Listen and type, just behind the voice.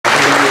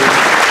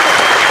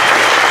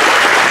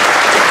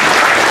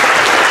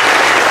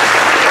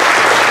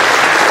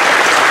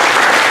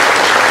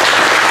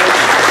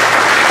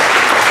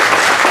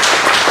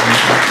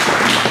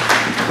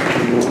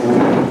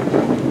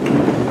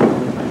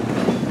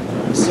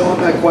So I'm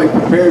not quite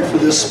prepared for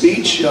this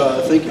speech.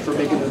 Thank you for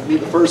making me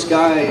the first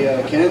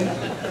guy, Ken.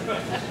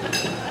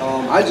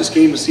 I just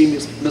came to see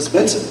Miss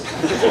Benson.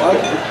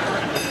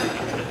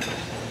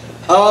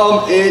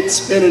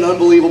 It's been an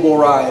unbelievable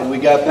ride. We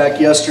got back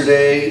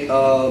yesterday.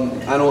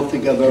 I don't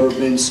think I've ever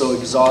been so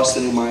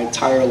exhausted in my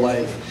entire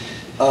life.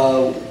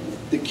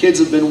 The kids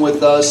have been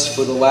with us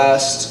for the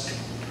last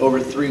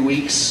over 3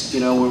 weeks. You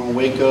know, we were in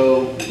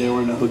Waco. They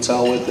were in a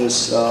hotel with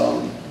us.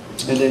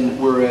 And then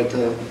we're at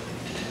the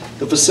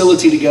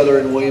facility together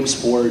in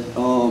Williamsport.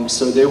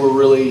 So they were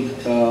really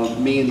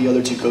me and the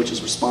other two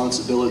coaches'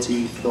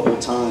 responsibility the whole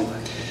time.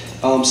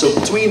 So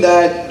between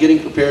that, getting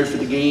prepared for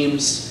the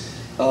games,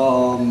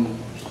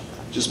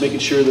 just making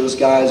sure those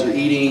guys are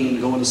eating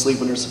and going to sleep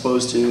when they're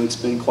supposed to, it's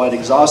been quite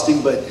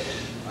exhausting, but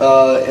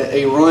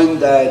a run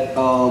that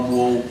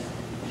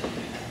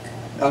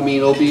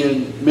it'll be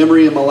in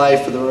memory of my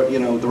life for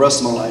the rest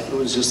of my life. It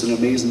was just an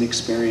amazing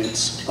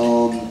experience.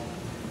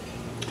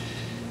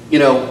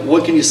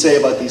 What can you say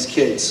about these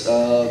kids?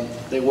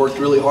 They worked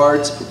really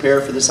hard to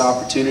prepare for this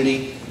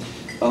opportunity.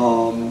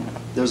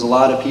 There's a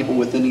lot of people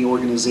within the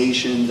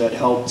organization that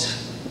helped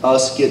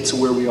us get to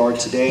where we are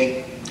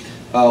today.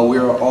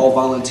 We're an all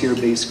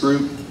volunteer-based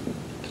group.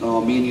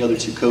 Me and the other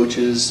two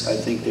coaches, I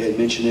think they had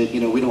mentioned it,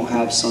 we don't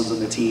have sons on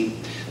the team.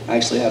 I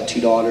actually have 2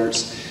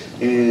 daughters.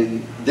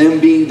 And them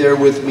being there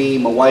with me,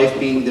 my wife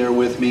being there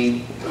with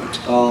me,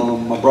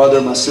 my brother,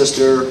 my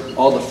sister,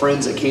 all the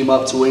friends that came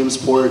up to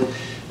Williamsport,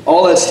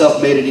 all that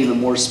stuff made it even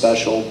more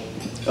special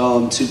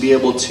to be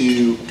able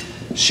to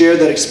share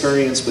that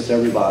experience with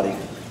everybody.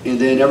 And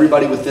then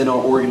everybody within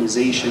our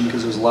organization,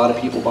 because there's a lot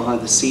of people behind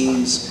the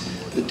scenes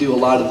that do a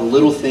lot of the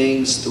little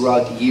things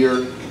throughout the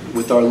year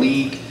with our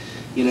league.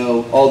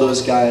 All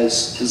those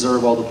guys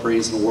deserve all the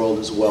praise in the world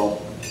as well.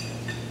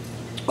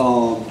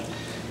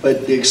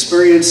 But the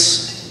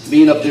experience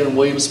being up there in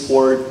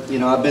Williamsport,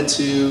 I've been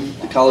to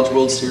the College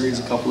World Series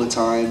a couple of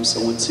times.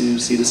 I went to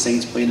see the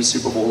Saints play in the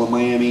Super Bowl in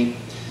Miami.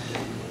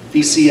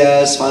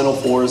 BCS, Final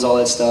Fours, all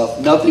that stuff.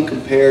 Nothing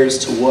compares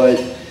to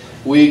what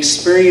we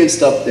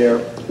experienced up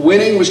there.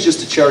 Winning was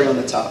just a cherry on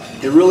the top.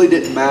 It really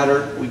didn't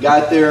matter. We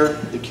got there.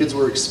 The kids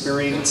were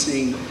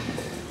experiencing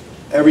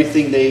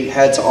everything they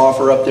had to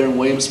offer up there in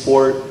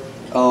Williamsport.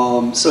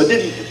 So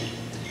it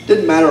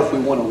didn't matter if we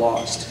won or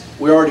lost.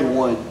 We already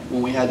won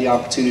when we had the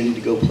opportunity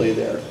to go play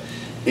there.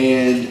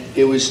 And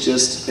it was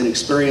just an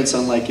experience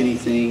unlike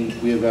anything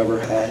we have ever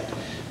had.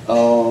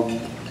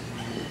 And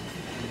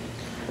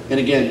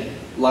again,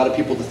 a lot of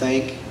people to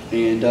thank,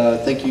 and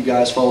thank you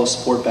guys for all the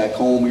support back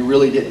home. We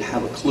really didn't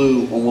have a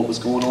clue on what was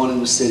going on in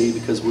the city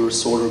because we were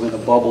sort of in a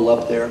bubble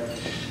up there.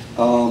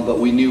 But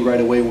we knew right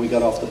away when we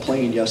got off the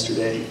plane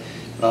yesterday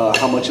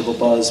how much of a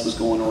buzz was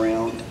going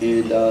around.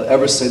 And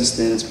ever since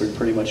then, it's been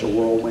pretty much a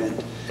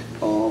whirlwind.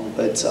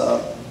 But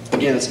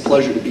again, it's a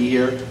pleasure to be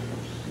here.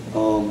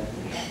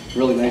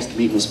 Really nice to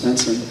meet Miss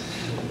Benson.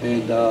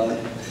 And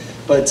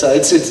look,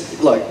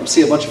 I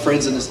see a bunch of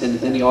friends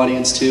in the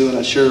audience too, and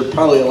I'm sure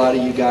probably a lot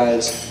of you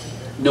guys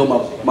know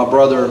my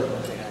brother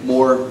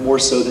more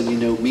so than you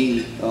know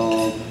me,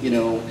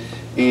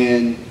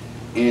 and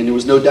there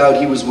was no doubt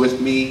he was with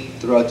me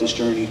throughout this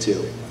journey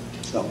too.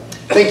 So,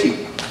 thank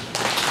you.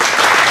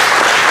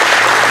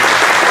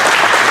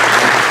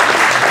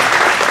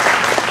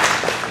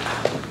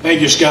 Thank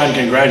you, Scott, and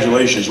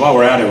congratulations. While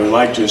we're at it, we'd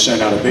like to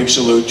send out a big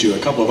salute to a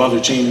couple of other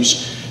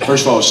teams.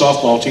 First of all, a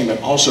softball team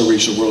that also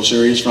reached the World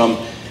Series from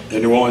the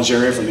New Orleans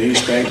area, from the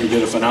Eastbank, who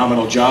did a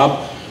phenomenal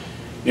job.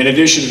 In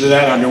addition to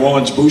that, our New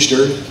Orleans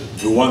booster,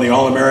 who won the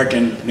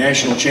All-American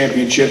National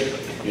Championship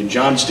in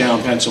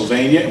Johnstown,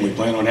 Pennsylvania, and we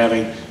plan on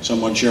having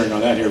someone cheering on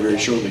that here very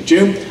shortly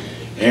too.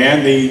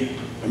 And the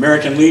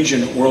American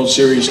Legion World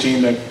Series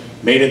team that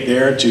made it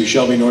there to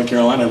Shelby, North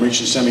Carolina, and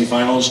reached the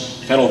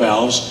semifinals, Pedal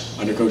Valves,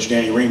 under Coach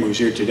Danny Ream, who's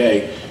here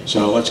today.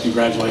 So let's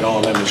congratulate all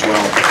of them as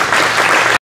well.